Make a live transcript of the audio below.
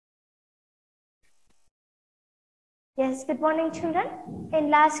Yes, good morning, children. In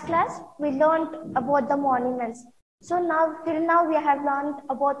last class, we learned about the monuments. So now, till now, we have learned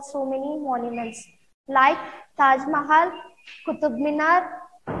about so many monuments like Taj Mahal, Qutub Minar,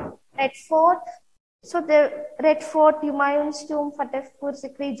 Red Fort. So the Red Fort, Humayun's Tomb, Fatehpur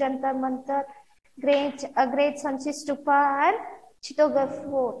Sikri, Jantar Mantar, Great Sanchi Stupa, and Chittorgarh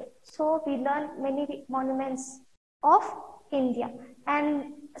Fort. So we learned many monuments of India,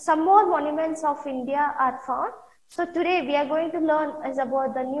 and some more monuments of India are found. So today we are going to learn is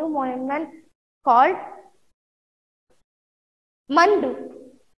about the new monument called Mandu.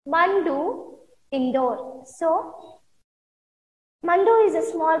 Mandu Indore. So Mandu is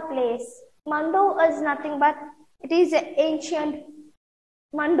a small place. Mandu is nothing but it is an ancient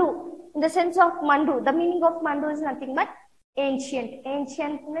Mandu. In the sense of Mandu, the meaning of Mandu is nothing but ancient.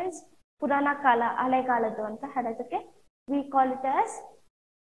 Ancient means Purana Kala, Alai Kaladu anta hadadake. We call it as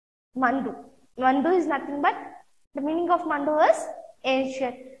Mandu. Mandu is nothing but the meaning of Mandu is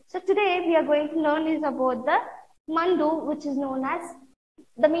ancient. So today we are going to learn is about the Mandu, which is known as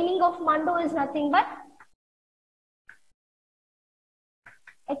the meaning of Mandu is nothing but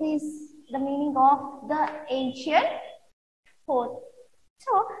it is the meaning of the ancient fort.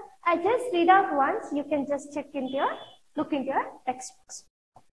 So I just read out once. You can just look into your textbooks.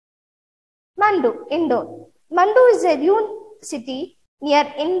 Mandu, Indore. Mandu is a ruined city near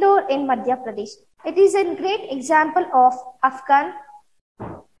Indore in Madhya Pradesh. It is a great example of Afghan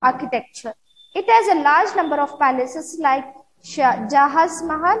architecture. It has a large number of palaces like Jahaz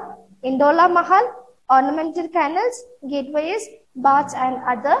Mahal, Indola Mahal, ornamental canals, gateways, baths and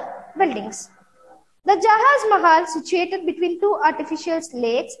other buildings. The Jahaz Mahal, situated between two artificial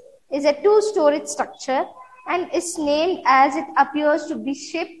lakes, is a two-storied structure and is named as it appears to be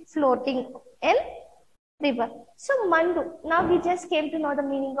ship floating in river. So Mandu, now we just came to know the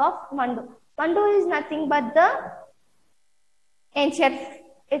meaning of Mandu. Mandu is nothing but the ancient,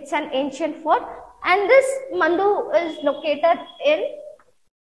 it's an ancient fort, and this Mandu is located in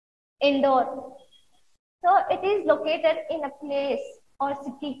Indore. So it is located in a place or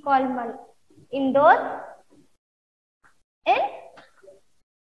city called Indore in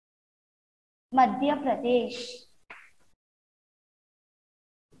Madhya Pradesh.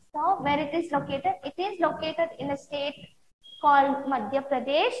 So where it is located? It is located in a state called Madhya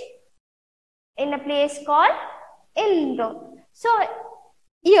Pradesh in a place called Indore. So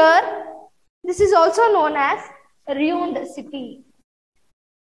here, this is also known as ruined city.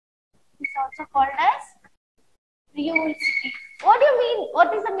 It is also called as ruined city. What do you mean?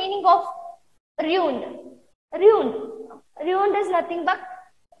 What is the meaning of ruined? Ruined. Ruined is nothing but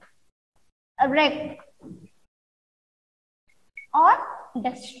a wreck or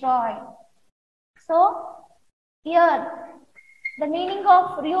destroyed. So here, the meaning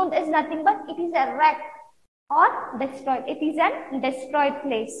of ruined is nothing but it is a wreck or destroyed. It is an destroyed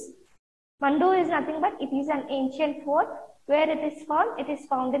place. Mandu is nothing but it is an ancient fort. Where it is found? It is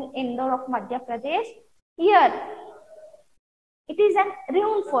found in Indore of Madhya Pradesh. Here, it is a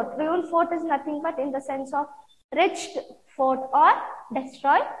ruined fort. Ruined fort is nothing but in the sense of wrecked fort or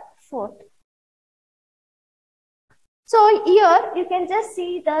destroyed fort. So here you can just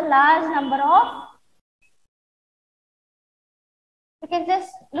see the large number of, you can just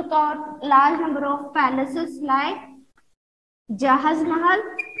look out large number of palaces like Jahaz Mahal,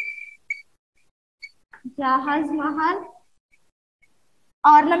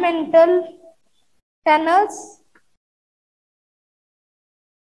 ornamental canals,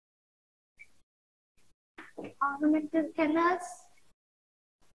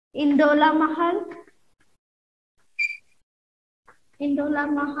 Indola Mahal,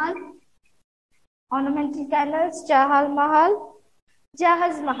 ornamental canals, Jahaz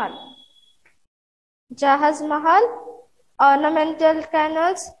Mahal, ornamental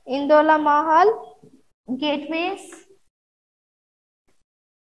canals, Indola Mahal, gateways,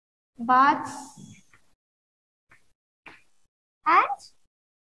 baths, and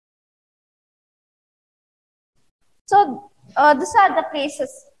so these are the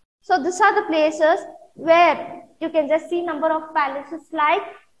places. So these are the places where you can just see number of palaces like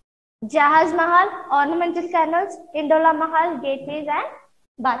Jahaz Mahal, ornamental canals, Indola Mahal, gateways and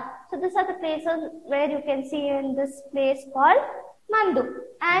baths. So these are the places where you can see in this place called Mandu.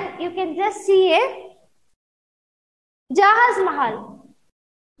 And you can just see a Jahaz Mahal.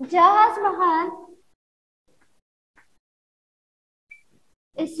 Jahaz Mahal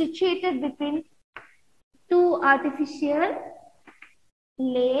is situated between two artificial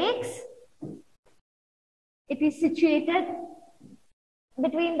lakes. It is situated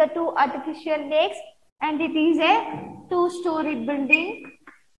between the two artificial lakes and it is a two-story building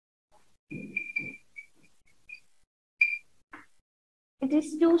it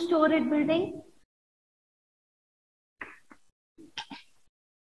is two-storied building.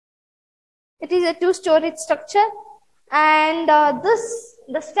 It is a two-storied structure, and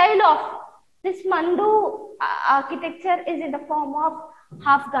the style of this Mandu architecture is in the form of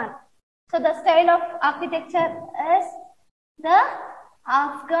Afghan. So the style of architecture is the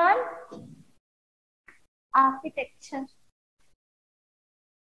Afghan architecture.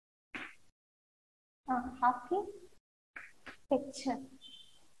 Architecture.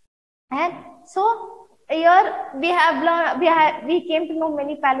 And so here we came to know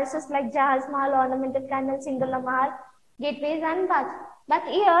many palaces like Jahaz Mahal, Ornamental Canal, Cinderella Mahal, gateways and baths. But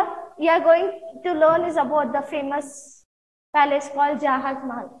here we are going to learn is about the famous palace called Jahaz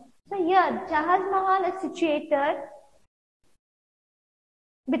Mahal. So here Jahaz Mahal is situated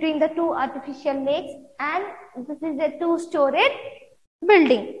between the two artificial lakes, and this is a two-storied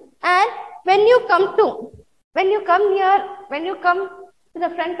building. And when you come to the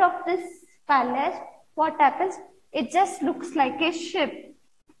front of this palace, what happens? It just looks like a ship.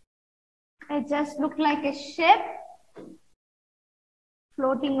 It just looks like a ship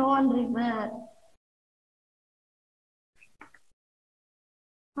floating on river.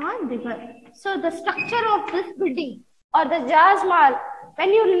 So the structure of this building or the Jahaz Mahal,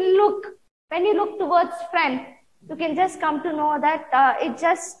 when you look towards front, you can just come to know that it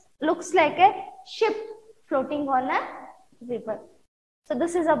just looks like a ship floating on a river. So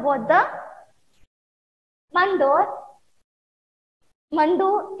this is about the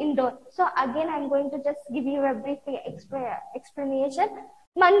Mandu indoor. So again, I'm going to just give you a brief explanation.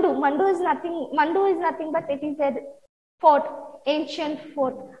 Mandu is nothing but it is a fort, ancient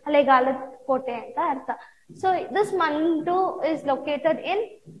fort. So this Mandu is located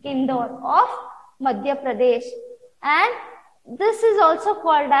in Indore of Madhya Pradesh, and this is also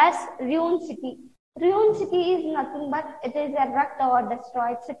called as ruined city. Ruined city is nothing but it is a wrecked or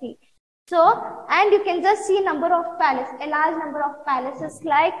destroyed city. So, and you can just see a large number of palaces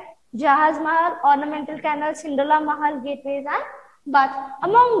like Jahaz Mahal, Ornamental Canal, Cinderella Mahal, gateways and baths.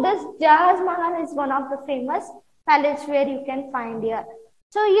 Among this, Jahaz Mahal is one of the famous palace where you can find here.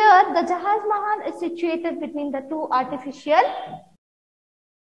 So here the Jahaz Mahal is situated between the two artificial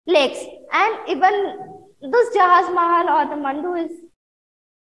lakes, and even this Jahaz Mahal or the Mandu is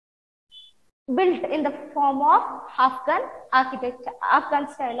built in the form of Afghan architecture, Afghan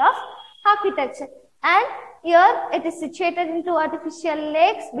style of architecture. And here it is situated in two artificial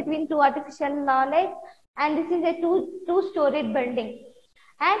lakes, between two artificial lakes, and this is a two-storied building.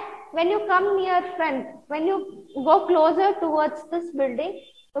 And when you come near front, when you go closer towards this building,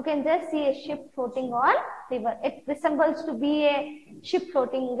 you can just see a ship floating on river. It resembles to be a ship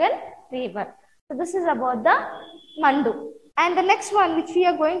floating in river. So this is about the Mandu. And the next one which we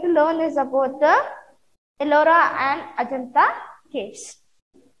are going to learn is about the Ellora and Ajanta caves.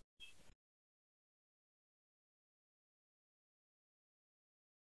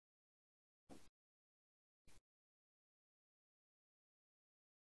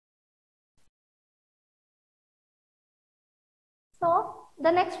 So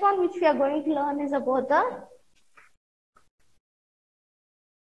the next one which we are going to learn is about the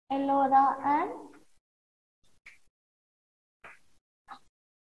Ellora and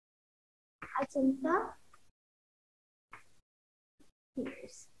Ajanta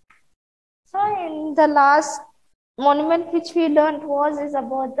caves. So in the last monument which we learned is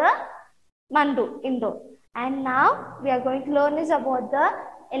about the Mandu, Indore. And now we are going to learn is about the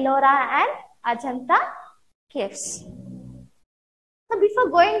Ellora and Ajanta caves. So before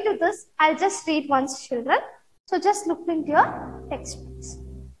going to this, I'll just read once, children. So just look into your textbooks.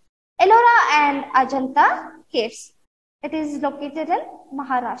 Ellora and Ajanta caves. It is located in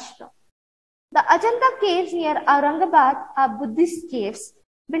Maharashtra. The Ajanta caves near Aurangabad are Buddhist caves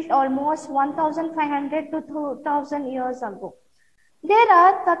built almost 1,500 to 2,000 years ago. There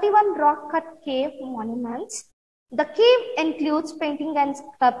are 31 rock-cut cave monuments. The cave includes painting and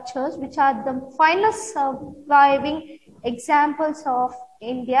sculptures, which are the finest surviving examples of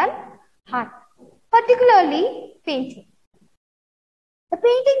Indian art, particularly painting. The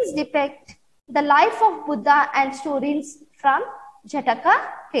paintings depict the life of Buddha and stories from Jataka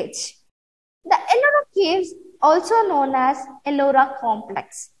page. The Ellora caves, also known as Ellora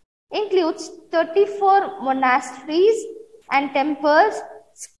complex, includes 34 monasteries and temples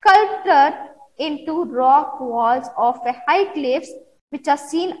sculpted into rock walls of a high cliffs which are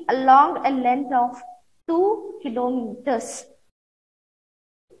seen along a length of 2 kilometers.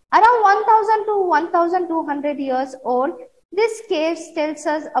 Around 1000 to 1200 years old, this cave tells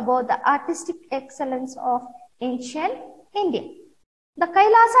us about the artistic excellence of ancient India. The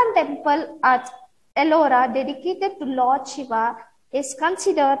Kailasan temple at Ellora, dedicated to Lord Shiva, is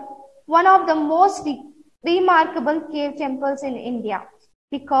considered one of the most remarkable cave temples in India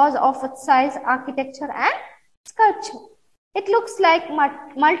because of its size, architecture and sculpture. It looks like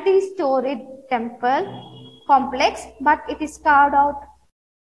multi-storied temple complex, but it is carved out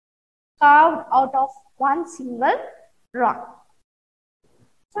of one single rock.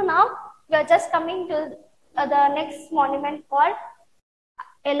 So now we are just coming to the next monument called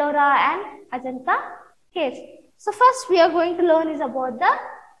Ellora and Ajanta caves. So first we are going to learn is about the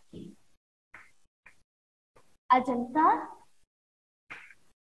Ajanta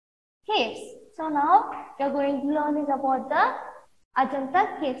caves. So now we are going to learn is about the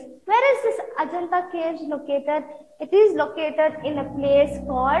Ajanta caves. Where is this Ajanta caves located? It is located in a place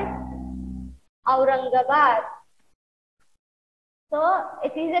called Aurangabad. So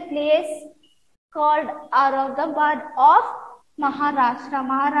it is a place called Aurangabad of Maharashtra.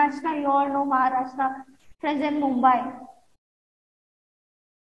 Maharashtra, you all know Maharashtra, present Mumbai.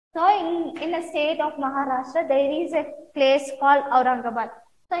 So in a state of Maharashtra, there is a place called Aurangabad.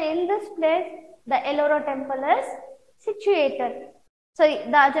 So in this place, the Ellora temple is situated. So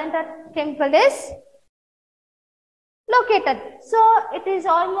the Ajanta temple is located. So it is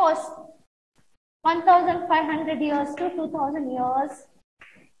almost 1500 years to 2000 years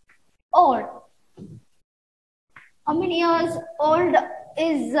old. How many years old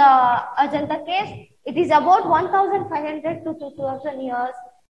is Ajanta cave? It is about 1500 to 2000 years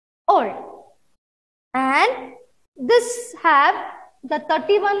old. And this have the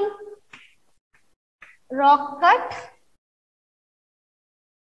 31 rock cut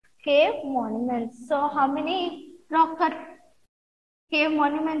cave monuments. So how many rock cut cave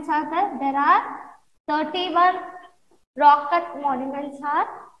monuments are there? There are 31 rock cut monuments are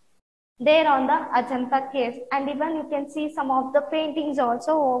there on the Ajanta caves, and even you can see some of the paintings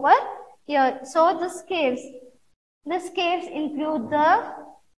also over here. So these caves include the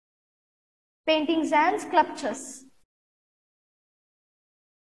paintings and sculptures.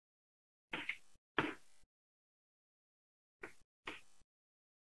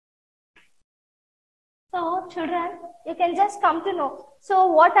 So children, you can just come to know. So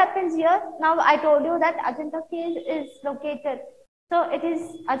what happens here? Now I told you that Ajanta Caves is located. So it is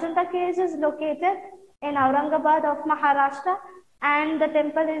Ajanta Caves is located in Aurangabad of Maharashtra, and the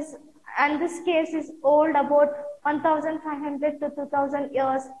temple is, and this caves is old about 1500 to 2000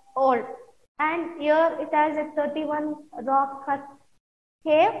 years old. And here it has a 31 rock cut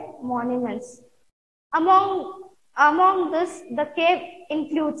cave monuments. Among this, the cave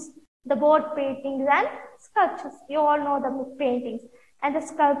includes the board paintings and sculptures. You all know the paintings. And the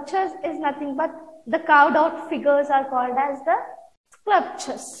sculptures is nothing but the carved out figures are called as the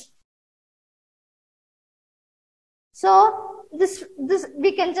sculptures. So this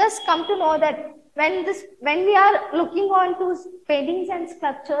we can just come to know that when we are looking on to paintings and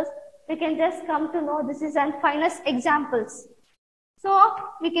sculptures, we can just come to know this is an finest examples. So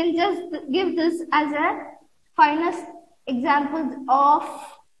we can just give this as a finest examples of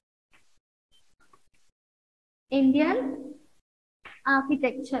Indian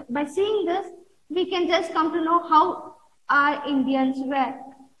architecture. By seeing this, we can just come to know how our Indians were.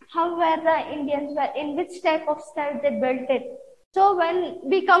 How were the Indians were, in which type of style they built it. So when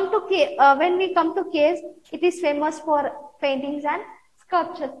we come to caves, it is famous for paintings and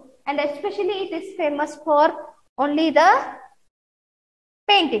sculptures, and especially it is famous for only the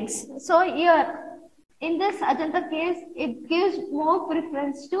paintings. So here in this Ajanta caves, it gives more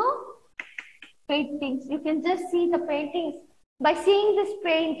preference to paintings. You can just see the paintings. By seeing these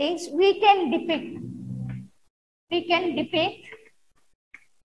paintings, we can depict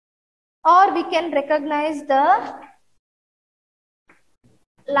or we can recognize the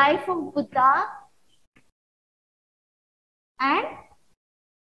life of Buddha and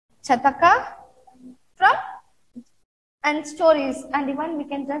Chataka and stories, and even we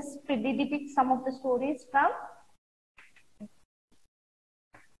can just depict some of the stories from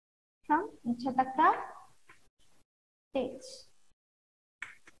Chataka stage.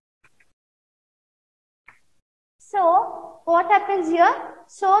 So what happens here?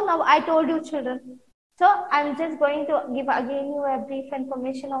 So now I told you children. So I'm just going to give again you a brief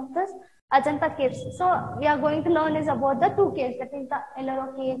information of this Ajanta caves. So we are going to learn is about the two caves, that is the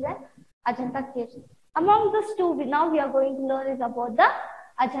Ellora caves and Ajanta caves. Among these two, now we are going to learn is about the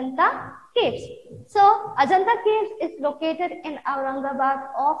Ajanta caves. So Ajanta caves is located in Aurangabad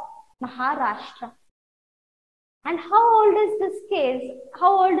of Maharashtra. And how old is this cave?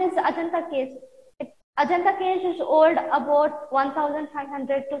 How old is Ajanta caves? Ajanta caves is old about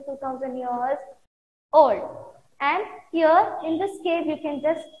 1500 to 2000 years old. And here in this cave, you can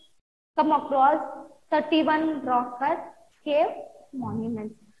just come across 31 rock cut cave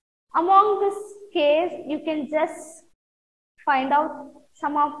monuments. Among this case, you can just find out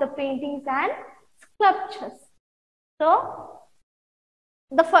some of the paintings and sculptures. So,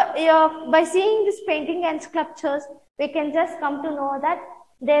 by seeing this painting and sculptures, we can just come to know that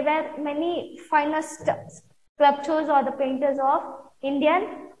there were many finest sculptures or the painters of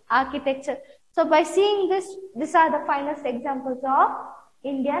Indian architecture. So by seeing this, these are the finest examples of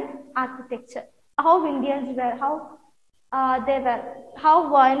Indian architecture. How Indians were,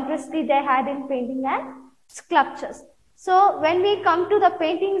 how interested they had in painting and sculptures. So when we come to the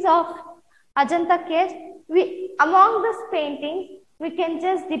paintings of Ajanta caves, among these paintings, we can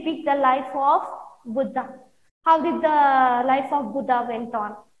just depict the life of Buddha. How did the life of Buddha went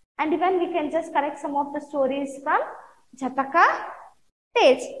on? And even we can just correct some of the stories from Jataka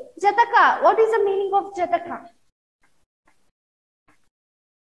tales. Jataka, what is the meaning of Jataka?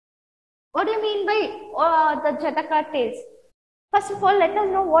 What do you mean by the Jataka tales? First of all, let us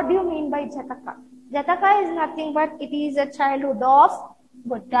know what do you mean by Jataka. Jataka is nothing but it is a childhood of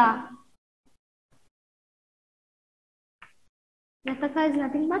Buddha. Jataka is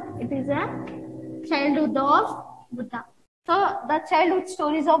nothing but it is a childhood of Buddha. So the childhood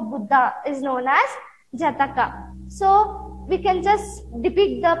stories of Buddha is known as Jataka. So we can just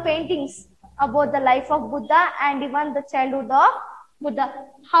depict the paintings about the life of Buddha and even the childhood of Buddha.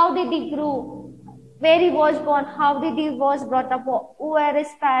 How did he grow? Where he was born? How did he was brought up? Who were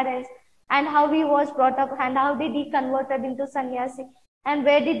his parents? And how he was brought up? And how did he converted into sannyasi? And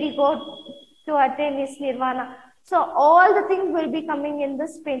where did he go to attain his nirvana? So all the things will be coming in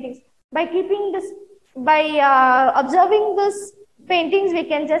this paintings. By keeping this, by observing this paintings, we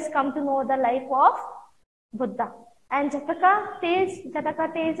can just come to know the life of Buddha. And Jataka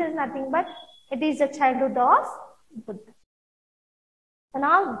tales is nothing but it is a childhood of Buddha. So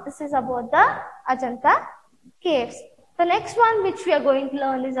now this is about the Ajanta caves. The next one which we are going to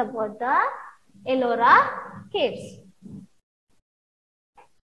learn is about the Ellora caves.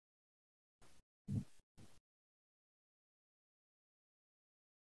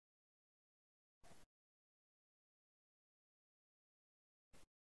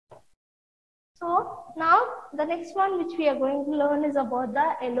 So now the next one which we are going to learn is about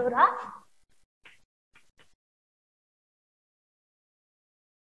the Ellora.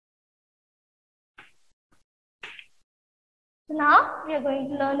 So now we are going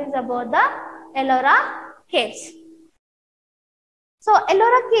to learn is about the Ellora caves. So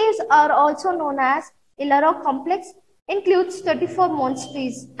Ellora caves are also known as Ellora complex, includes 34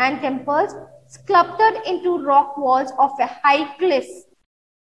 monasteries and temples sculpted into rock walls of a high cliff,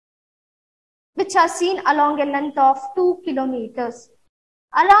 which are seen along a length of 2 kilometers.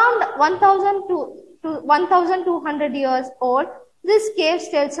 Around 1,200 years old, this cave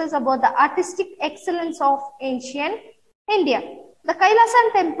tells us about the artistic excellence of ancient India. The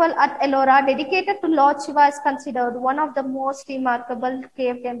Kailasan temple at Ellora, dedicated to Lord Shiva, is considered one of the most remarkable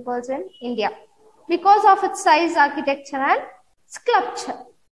cave temples in India because of its size, architecture and sculpture.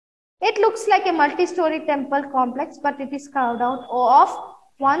 It looks like a multi-story temple complex, but it is carved out of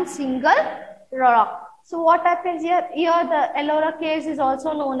one single rock. So what happens here? Here the Ellora caves is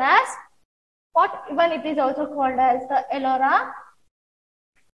also known as what? Even it is also called as the Ellora.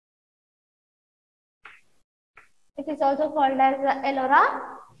 It is also called as the Ellora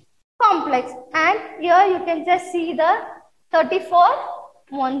complex. And here you can just see the 34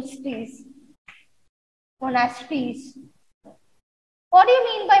 monasteries. What do you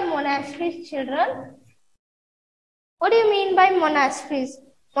mean by monasteries, children? What do you mean by monasteries?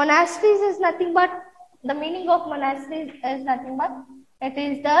 Monasteries is nothing but, the meaning of monasteries is nothing but, it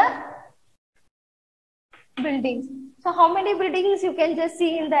is the buildings. So how many buildings you can just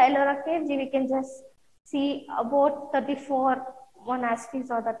see in the Ellora caves? We can just see about 34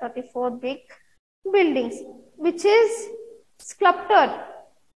 monasteries or the 34 big buildings, which is sculpted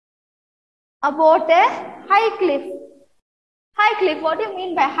about a high cliff. High cliff, what do you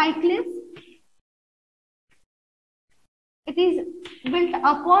mean by high cliff? It is built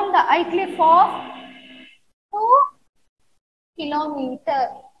upon the high cliff of 2 kilometers.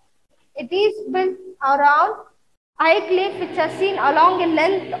 It is built around high cliff which are seen along a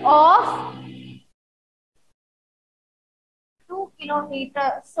length of 2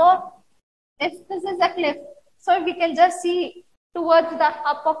 kilometers. So if this is a cliff, so we can just see towards the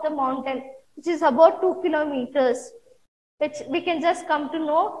top of the mountain, which is about 2 kilometers, which we can just come to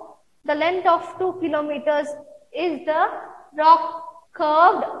know the length of 2 kilometers is the rock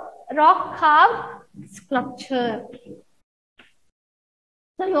carved sculpture.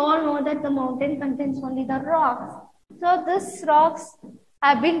 So you all know that the mountain contains only the rocks. So these rocks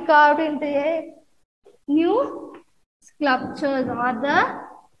have been carved into a new sculptures or the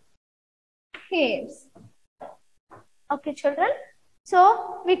caves. Okay, children.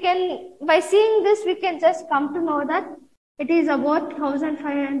 So we can, by seeing this, we can just come to know that it is about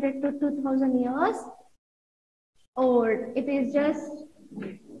 1500 to 2000 years old. It is just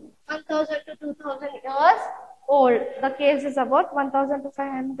 1000 to 2000 years old. The caves is about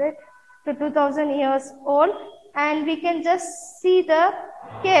 1500 to 2000 years old, and we can just see the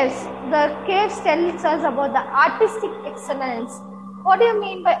caves. The caves tells us about the artistic excellence. What do you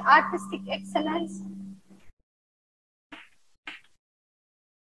mean by artistic excellence?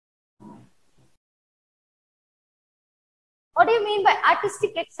 What do you mean by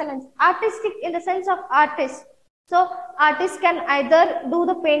artistic excellence? Artistic in the sense of artist. So artists can either do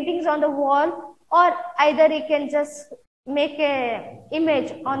the paintings on the wall, or either he can just make a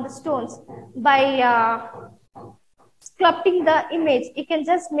image on the stones by sculpting the image. He can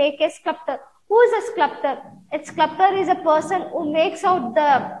just make a sculptor. Who is a sculptor? A sculptor is a person who makes out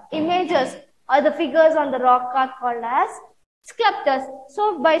the images or the figures on the rock are called as sculptors.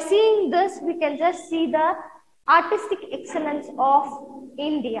 So by seeing this, we can just see the artistic excellence of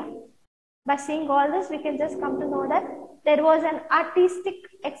India. By seeing all this, we can just come to know that there was an artistic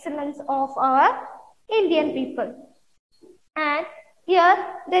excellence of our Indian people. And here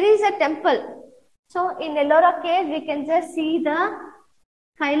there is a temple. So in Ellora cave, we can just see the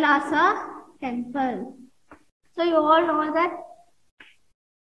Kailasa temple. So you all know that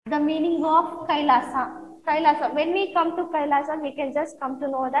the meaning of Kailasa. Kailasa. When we come to Kailasa, we can just come to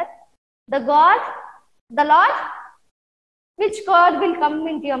know that the God, the Lord, which God will come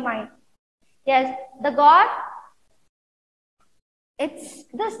into your mind? Yes, the God. It's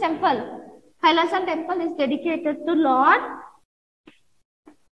this temple. Kailasa temple is dedicated to Lord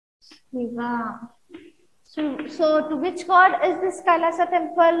Shiva. So to which God is this Kailasa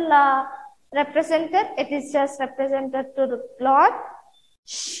temple represented? It is just represented to Lord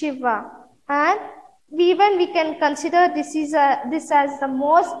Shiva. And even we can consider this as the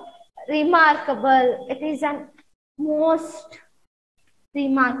most remarkable. It is an most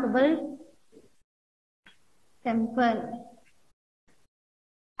remarkable temple,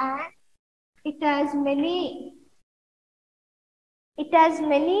 and it has many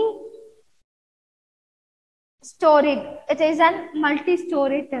storied. It is a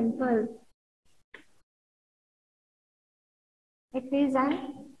multi-story temple. It is a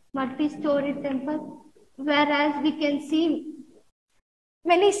multi-story temple, whereas we can see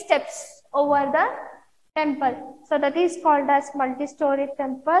many steps over the temple. So that is called as multi-story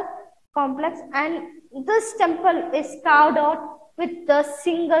temple complex, and this temple is carved out with the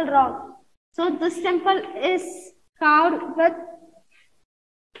single rock. So this temple is carved with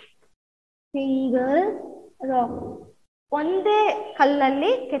single rock. Onde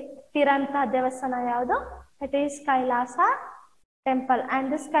kallalli kettiranta devasthana yavadu? It is Kailasa temple,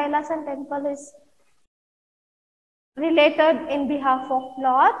 and this Kailasa temple is related in behalf of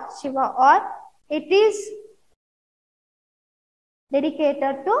Lord Shiva, or it is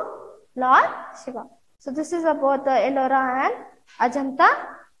dedicated to Lord Shiva. So this is about the Ellora and Ajanta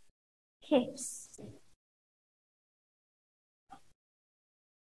caves.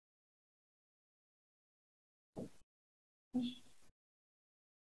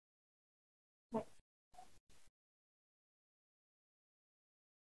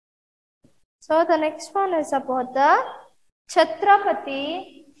 So the next one is about the Chhatrapati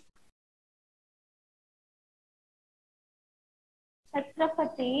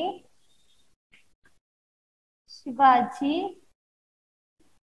Shivaji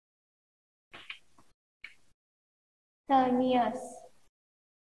Terminus.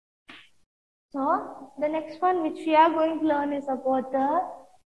 So the next one which we are going to learn is about the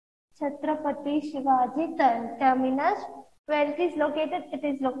Chhatrapati Shivaji Terminus. Where it is located? It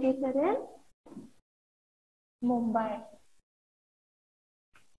is located in Mumbai.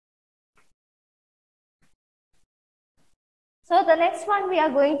 So the next one we are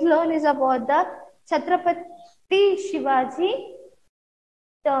going to learn is about the Chhatrapati Shivaji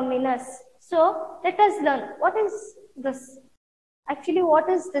Terminus. So let us learn what is this. Actually, what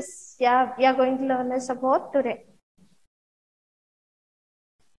is this? Yeah, we are going to learn this about today.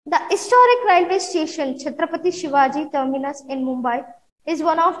 The historic railway station Chhatrapati Shivaji Terminus in Mumbai is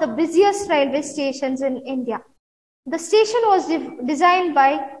one of the busiest railway stations in India. The station was designed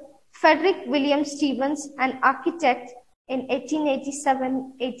by Frederick William Stevens, an architect, in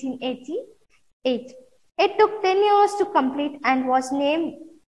 1887-1888. It took 10 years to complete and was named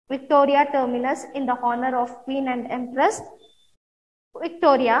Victoria Terminus in the honor of Queen and Empress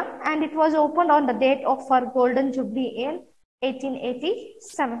Victoria, and it was opened on the date of her Golden Jubilee in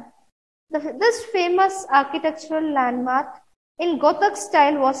 1887. This famous architectural landmark in Gothic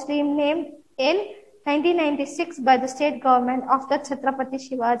style was renamed in 1996 by the state government after Chhatrapati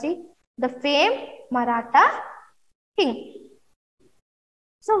Shivaji, the famed Maratha king.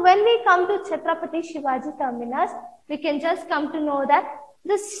 So when we come to Chhatrapati Shivaji terminus, we can just come to know that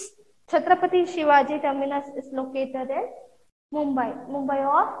this Chhatrapati Shivaji terminus is located in Mumbai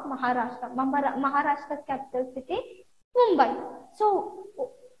or Maharashtra. Maharashtra's capital city, Mumbai. So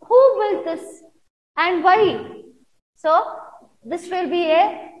who built this and why? So this will be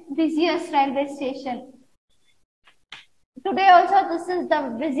a busiest railway station. Today also this is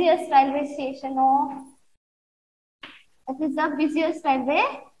the busiest railway station it is the busiest railway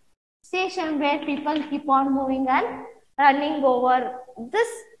station where people keep on moving and running over this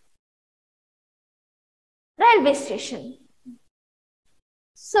railway station.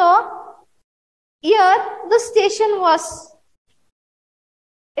 So here the station was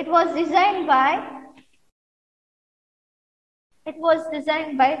designed by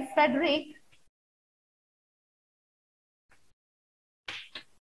Frederick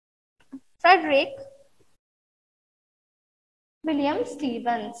William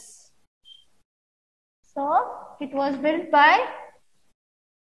Stevens. So it was built by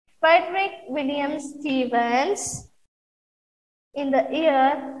Frederick William Stevens in the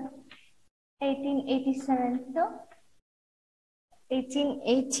year 1887 to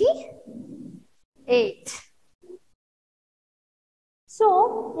 1888.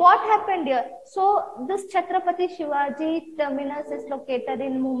 So what happened here? So this Chhatrapati Shivaji terminus is located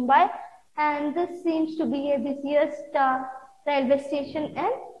in Mumbai, and this seems to be a busiest railway station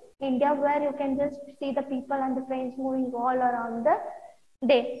in India, where you can just see the people and the trains moving all around the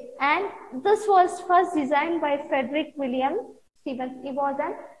day. And this was first designed by Frederick William Stevens. He was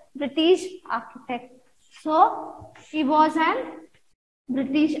a British architect. So he was a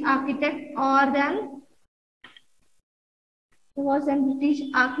British architect or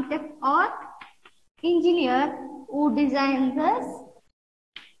engineer who designed this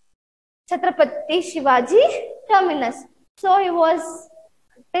Chhatrapati Shivaji terminus. So he was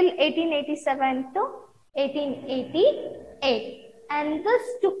till 1887 to 1888, and this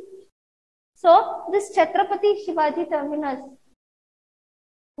Chhatrapati Shivaji terminus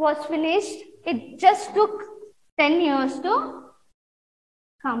was finished. It just took 10 years to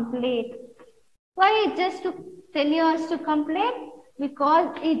complete. Why it just took 10 years to complete? Because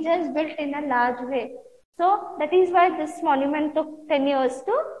it just built in a large way. So that is why this monument took 10 years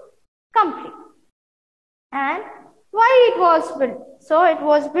to complete. And why it was built? So it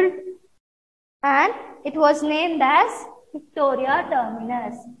was built and it was named as Victoria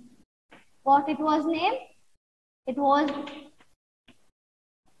Terminus. What it was named? It was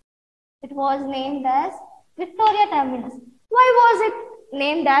named as Victoria Terminus. Why was it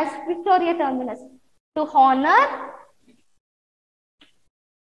named as Victoria Terminus?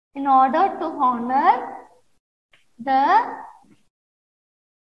 In order to honor the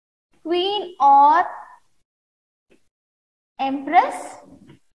Queen or Empress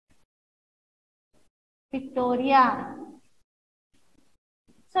Victoria.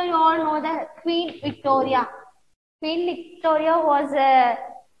 So you all know that Queen Victoria. Queen Victoria was a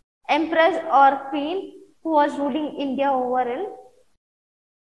empress or queen who was ruling India over in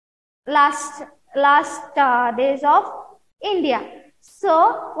last days of India.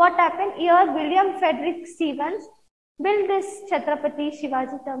 So what happened here? William Frederick Stevens built this Chhatrapati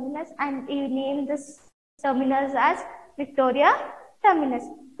Shivaji terminus, and he named this terminus as Victoria Terminus.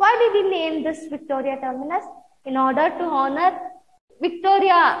 Why did he name this Victoria Terminus? In order to honor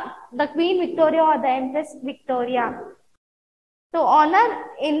Victoria, the Queen Victoria or the Empress Victoria. To honor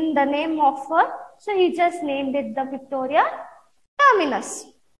in the name of her, so he just named it the Victoria Terminus.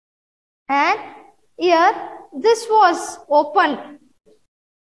 And here this was opened.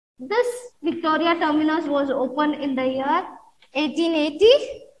 This Victoria Terminus was opened in the year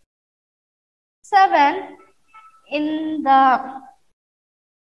 1887.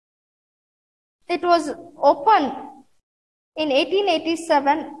 It was opened in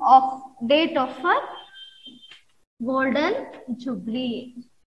 1887 of date of her Golden Jubilee.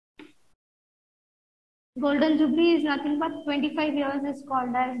 Golden Jubilee is nothing but 25 years is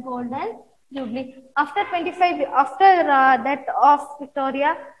called as Golden Jubilee. After death of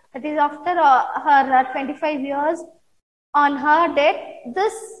Victoria, that is after her 25 years, on her death,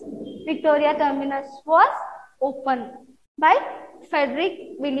 this Victoria Terminus was opened by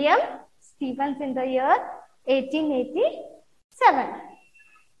Frederick William Stevens in the year 1887.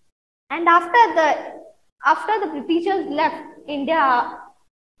 And after the Britishers left India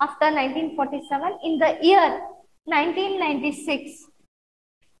after 1947, in the year 1996,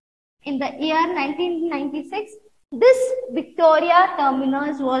 in the year 1996, this Victoria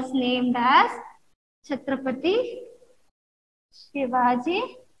terminus was named as Chhatrapati Shivaji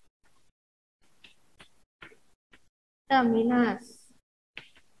terminus.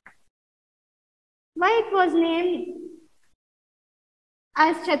 Why it was named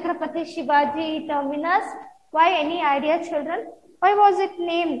as Chhatrapati Shivaji terminus? Why? Any idea, children? Why was it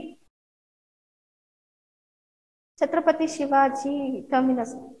named Chhatrapati Shivaji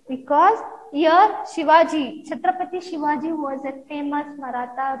terminus? Because here Shivaji, Chhatrapati Shivaji was a famous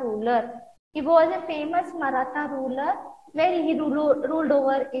Maratha ruler. He was a famous Maratha ruler where he ruled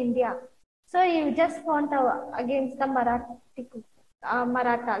over India. So he just fought against the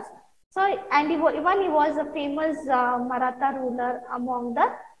Marathas. So, and he was a famous Maratha ruler among the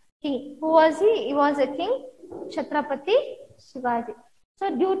king. Who was he? He was a king, Chhatrapati Shivaji.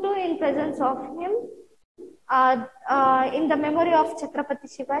 So due to in presence of him, in the memory of Chhatrapati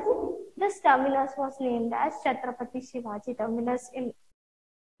Shivaji, this terminus was named as Chhatrapati Shivaji terminus in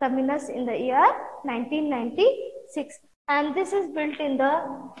the year 1996. And this is built in the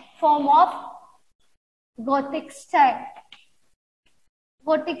form of Gothic style.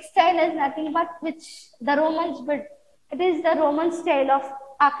 Gothic style is nothing but which the Romans built. It is the Roman style of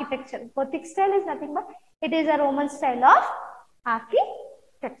architecture. Gothic style is nothing but it is a Roman style of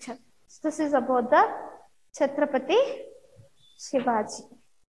architecture. So this is about the Chhatrapati Shivaji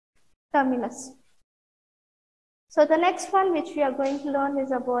terminus. So the next one which we are going to learn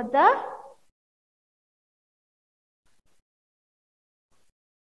is about the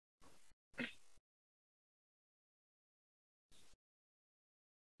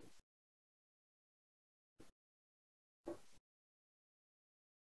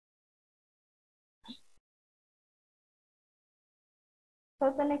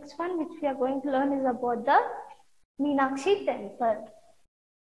next one which we are going to learn is about the Meenakshi temple.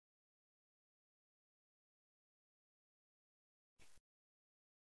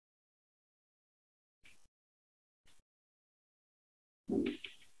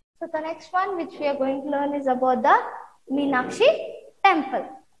 So the next one which we are going to learn is about the Meenakshi temple.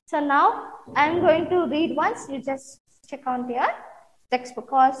 So now I am going to read once. You just check on your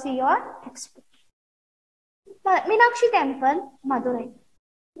textbook or see your textbook. Meenakshi temple, Madurai.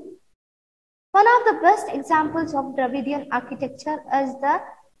 One of the best examples of Dravidian architecture is the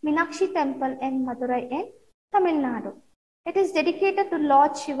Meenakshi temple in Madurai in Tamil Nadu. It is dedicated to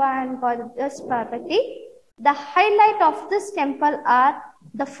Lord Shiva and Goddess Parvati. The highlight of this temple are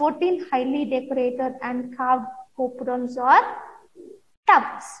the 14 highly decorated and carved gopurams or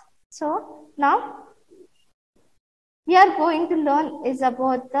towers. So now we are going to learn is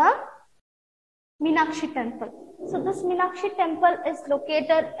about the Meenakshi temple. So this Meenakshi temple is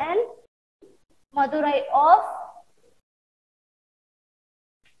located in Madurai of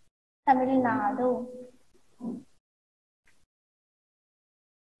Tamil Nadu.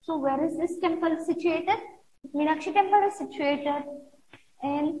 So where is this temple situated? Meenakshi temple is situated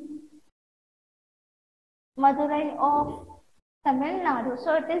in Madurai of Tamil Nadu.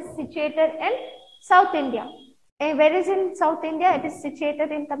 So it is situated in South India. Where is in South India? It is situated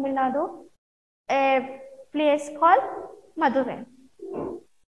in Tamil Nadu, a place called Madurai.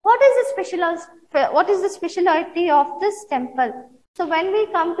 What is the speciality of this temple? So when we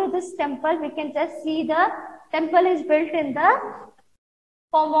come to this temple, we can just see the temple is built in the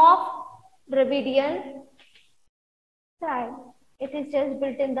form of Dravidian style. It is just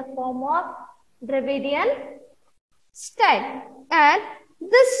built in the form of Dravidian style, and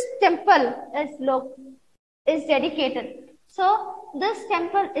this temple is dedicated. So this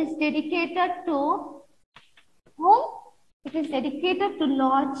temple is dedicated to whom? It is dedicated to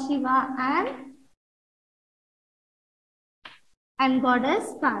Lord Shiva and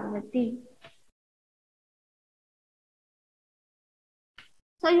Goddess Parvati.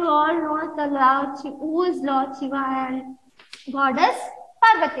 So you all know the who is Lord Shiva and Goddess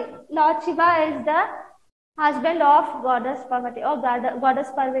Parvati. Lord Shiva is the husband of Goddess Parvati, or Goddess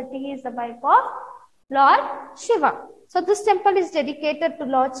Parvati is the wife of Lord Shiva. So this temple is dedicated to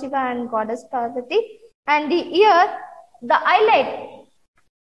Lord Shiva and Goddess Parvati, and the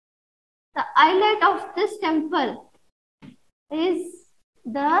highlight of this temple is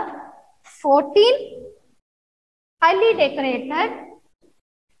the 14 highly decorated.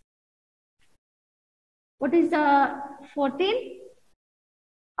 What is the 14?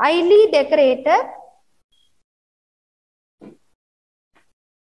 Highly decorated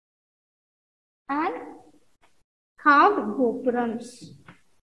and carved gopurams.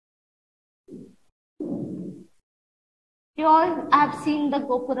 You all have seen the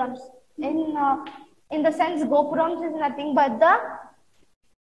gopurams. In the sense, gopurams is nothing but the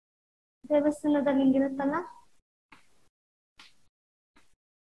ದೇವಸ್ಥಾನದಲ್ಲಿ ಹಿಂಗಿರುತ್ತಲ್ಲ,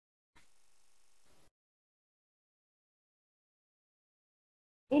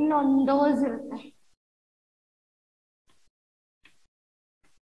 ಇನ್ನೊಂದು dose ಇರುತ್ತೆ.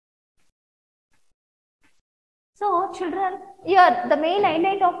 So children, here the main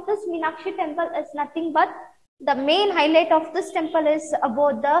highlight of this Meenakshi temple is nothing but the main highlight of this temple is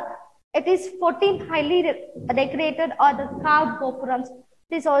about it is 14 highly decorated or the carved gopurams.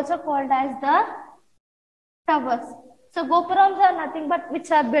 It is also called as the towers. So gopurams are nothing but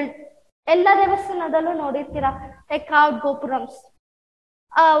which are built. Ella devasthanadallu nodirtira like carved gopurams.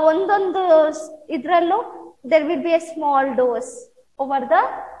 Ondondu idrallu there will be a small doors over the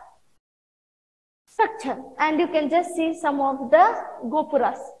structure, and you can just see some of the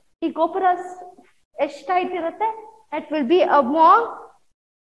gopuras. The gopuras ಎಷ್ಟು height ಇರುತ್ತೆ? It will be among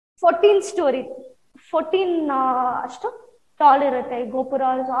 14 story, 14 ಅಷ್ಟು tall ಇರುತ್ತೆ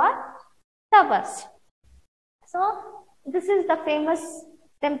gopuras or towers. So this is the famous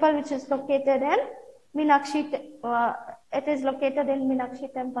temple which is located in Meenakshi. It is located in Meenakshi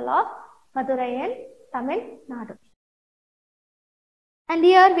temple of Madurai in Tamil Nadu. And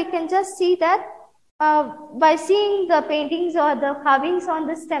here we can just see that by seeing the paintings or the carvings on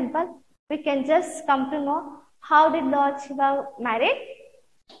this temple, we can just come to know how did Lord Shiva marry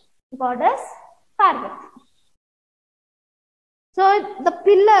goddess Parvati. So the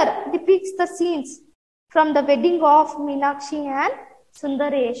pillar depicts the scenes from the wedding of Meenakshi and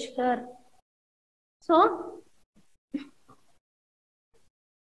Sundareshwar. So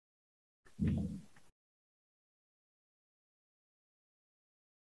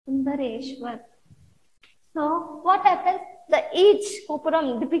Sundareshwar. So what happens? Each gopuram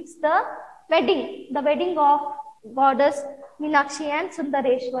depicts the wedding of goddess Meenakshi and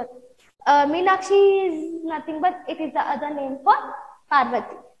Sundareshwar. Meenakshi is nothing but it is the other name for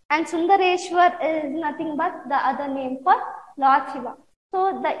Parvati, and Sundareshwar is nothing but the other name for Lord Shiva. So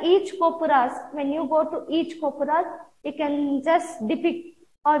each gopuras, when you go to each gopuras, you can just depict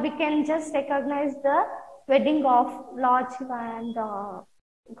or we can just recognize the wedding of Lord Shiva and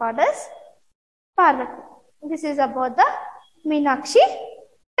goddess Parvati. This is about the Meenakshi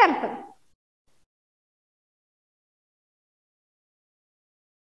temple.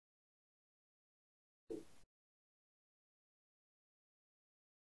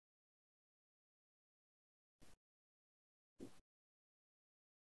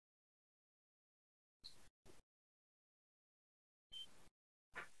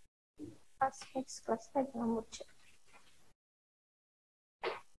 Next question.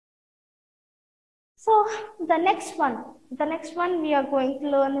 So the next one we are going to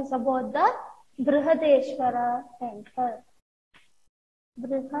learn is about the Brihadeshwara temple.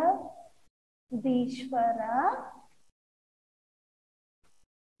 Brihadeshwara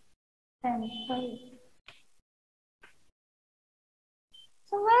temple.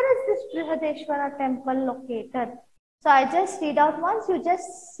 So where is this Brihadeshwara temple located? So I just read out once, you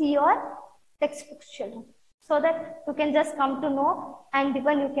just see your textbook children, so that you can just come to know, and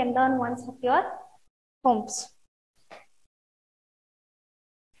even you can learn once at your homes.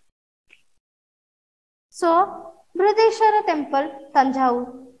 So Brihadeshwara temple, Tanjavur.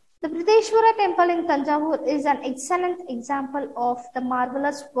 The Brihadeshwara temple in Tanjavur is an excellent example of the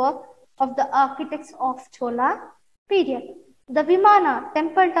marvelous work of the architects of Chola period. The Vimana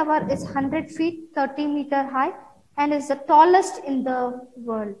temple tower is 100 feet 30 meter high and is the tallest in the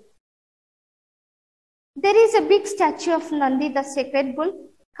world. There is a big statue of Nandi, the sacred bull,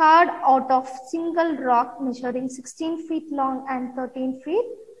 carved out of single rock measuring 16 feet long and 13 feet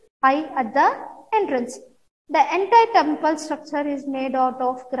high at the entrance. The entire temple structure is made out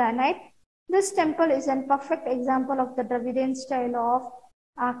of granite. This temple is a perfect example of the Dravidian style of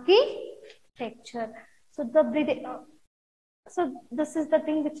architecture. So this is the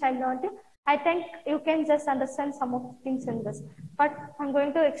thing which I learned. I think you can just understand some of the things in this, but I'm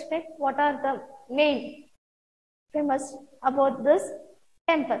going to explain what are the main famous about this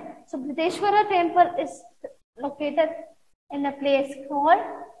temple. So Brihadeshwara temple is located in a place called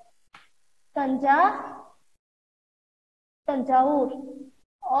Tanjavur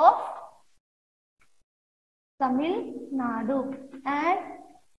of Tamil Nadu. And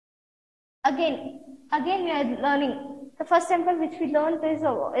again we are learning. The first temple which we learned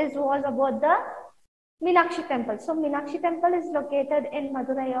was about the Meenakshi temple. So Meenakshi temple is located in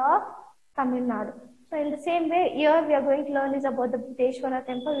Madurai of Tamil Nadu. So in the same way, here we are going to learn is about the Brihadeshwara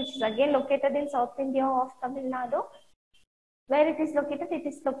temple, which is again located in South India of Tamil Nadu. Where it is located? It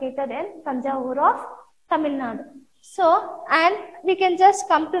is located in Tanjavur of Tamil Nadu. So, and we can just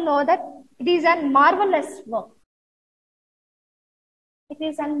come to know that it is a marvelous work. It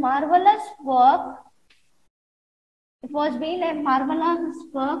is a marvelous work. It was being a marvelous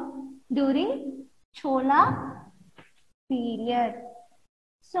work during Chola period.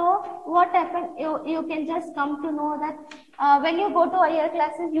 So what happened? You can just come to know that when you go to higher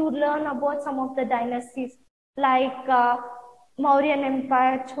classes, you learn about some of the dynasties like Mauryan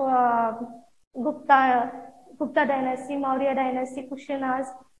Empire, Gupta dynasty, Maurya dynasty, Kushanas.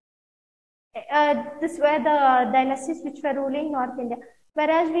 This were the dynasties which were ruling North India.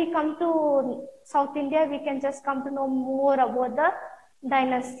 Whereas we come to South India, we can just come to know more about the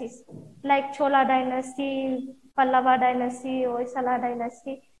dynasties like Chola dynasty, Pallava dynasty, Hoysala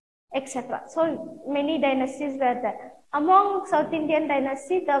dynasty, etc. So many dynasties were there. Among South Indian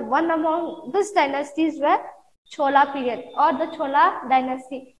dynasty, the one among these dynasties were Chola period or the Chola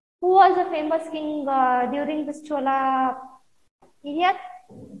dynasty. Who was a famous king during this Chola period?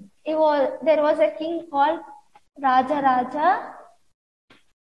 There was a king called Raja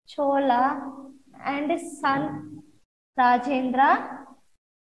Chola and his son Rajendra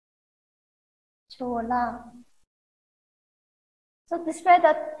Chola. So these were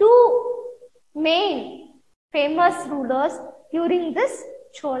the two main famous rulers during this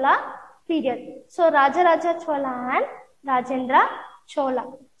Chola period. So Raja Chola and Rajendra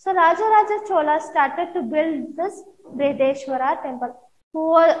Chola. So Raja Chola started to build this Brideshwara temple.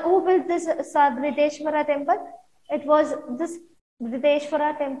 Who built this Brideshwara temple? It was this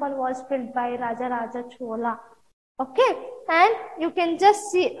Brideshwara temple was built by Raja Chola. Okay, and you can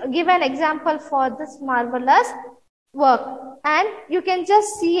just give an example for this marvelous work. And you can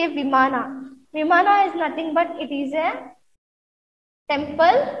just see a Vimana. Vimana is nothing but it is a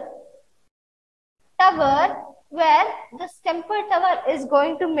temple tower where this temple tower is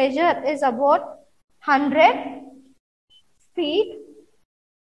going to measure is about 100 feet,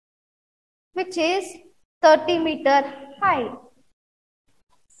 which is 30 meter high.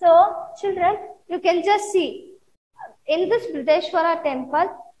 So children, you can just see in this Brideshwara temple,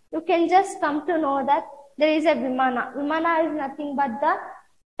 you can just come to know that there is a Vimana. Vimana is nothing but the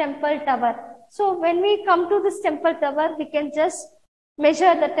temple tower. So when we come to this temple tower, we can just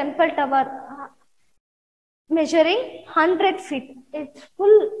measure the temple tower measuring 100 feet. It's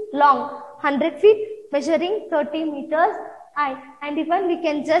full long, 100 feet measuring 30 meters high. And even we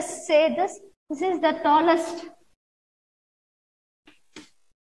can just say this is the tallest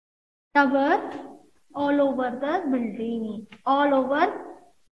tower all over the building, all over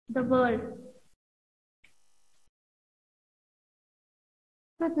the world.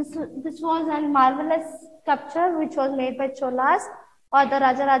 So this was a marvelous sculpture which was made by Cholas or the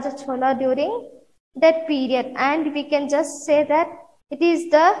Raja Chola during that period, and we can just say that it is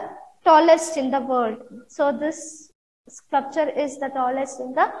the tallest in the world. So this sculpture is the tallest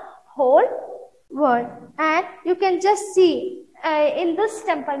in the whole world. And you can just see in this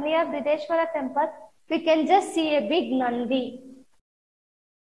temple, near Brideshwara temple, we can just see a big Nandi.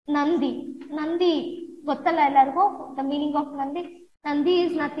 Nandi, gottalla ellargu the meaning of Nandi. Nandi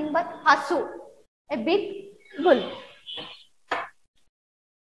is nothing but Hasu, a big bull.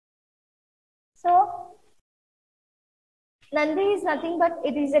 So Nandi is nothing but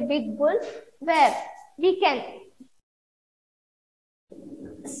it is a big bull where we can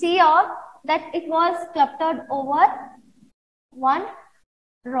see that it was sculpted over one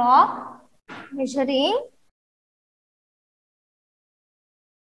rock measuring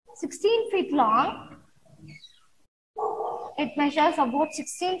 16 feet long. It measures about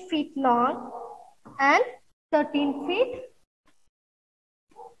 16 feet long and 13 feet.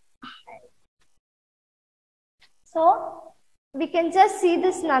 So we can just see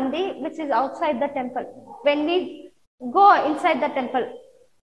this Nandi which is outside the temple. When we go inside the temple,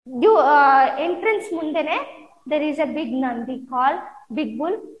 entrance mundene, there is a big Nandi called Big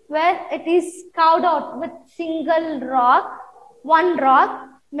Bull where it is carved out with one rock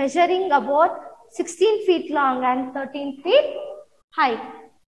measuring about 16 feet long and 13 feet high.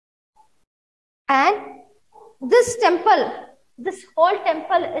 And this whole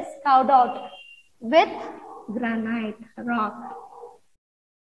temple is carved out with granite rock.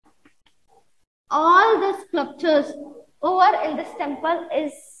 All the sculptures over in this temple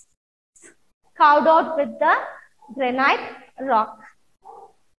is carved out with the granite rock.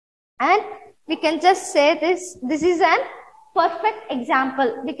 And we can just say this is an perfect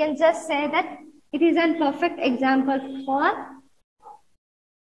example. We can just say that it is a perfect example for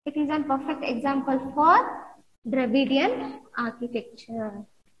Dravidian architecture.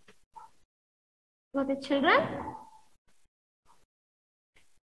 For the children,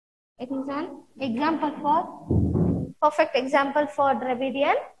 it is an perfect example for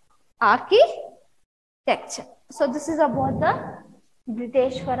Dravidian architecture. So this is about the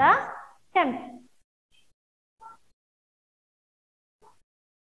Briteshwara temple.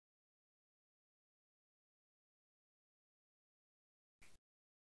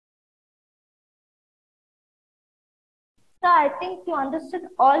 So I think you understood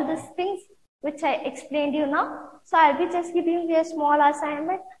all these things which I explained you now. So I'll be just giving you a small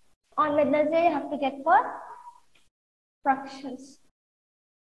assignment. On Wednesday, you have to get for fractions.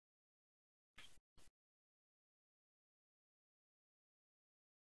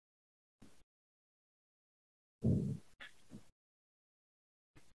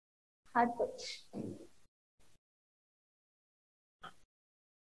 Hard butch.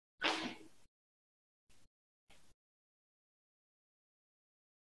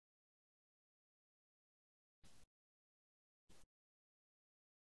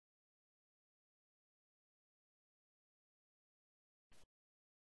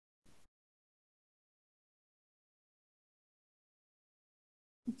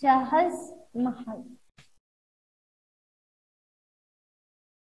 Jahaz Mahal.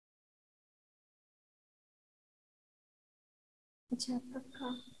 Jataka.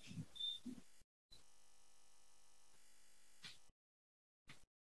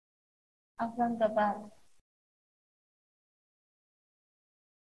 Aurangabad.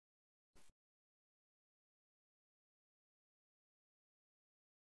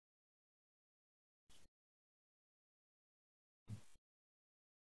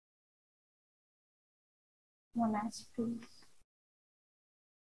 Monasteries.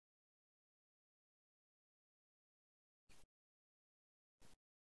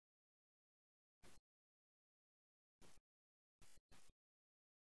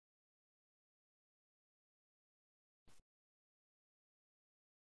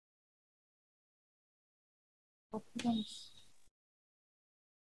 Opulence.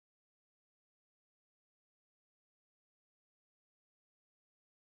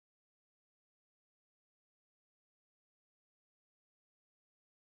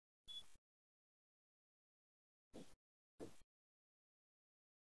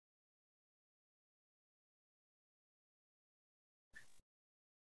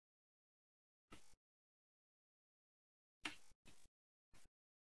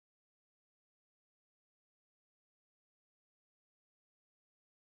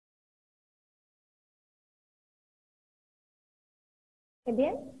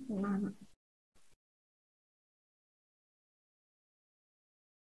 Again, Nana.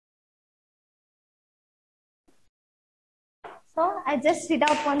 So I just read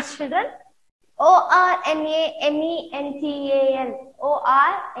out once, children. Ornamental.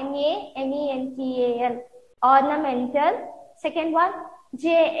 Ornamental. Ornamental. Second one,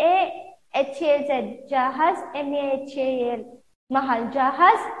 Jahaz. Jahaz. Mahal. Mahal.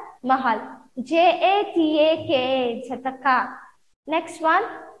 Jahaz. Mahal. Jataka. Jataka. Next one,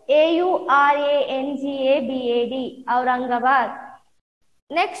 Aurangabad. Aurangabad.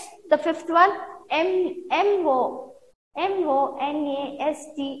 Next, the fifth one,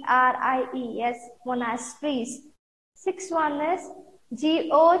 Monastries. Monasteries. Sixth one is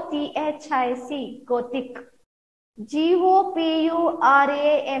Gothic. Gothic. Gopurams.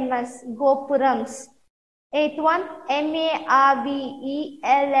 Gopurams. Eighth one,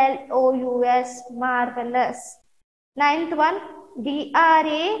 Marvelous. Marvelous. Ninth one,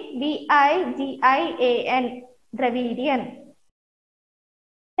 Dravidian. Dravidian.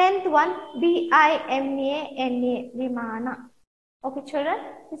 10th one, Vimana. Vimana. Okay, children,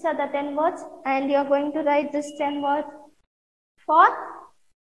 these are the 10 words, and you are going to write this 10 words for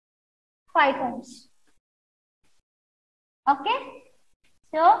 5 times. Okay,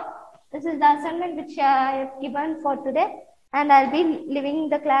 so this is the assignment which I have given for today, and I'll be leaving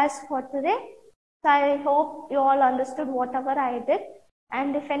the class for today. So I hope you all understood whatever I did,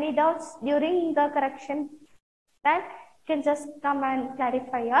 and if any doubts during the correction time, you can just come and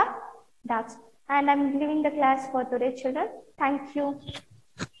clarify your doubts. And I'm leaving the class for today, children. Thank you.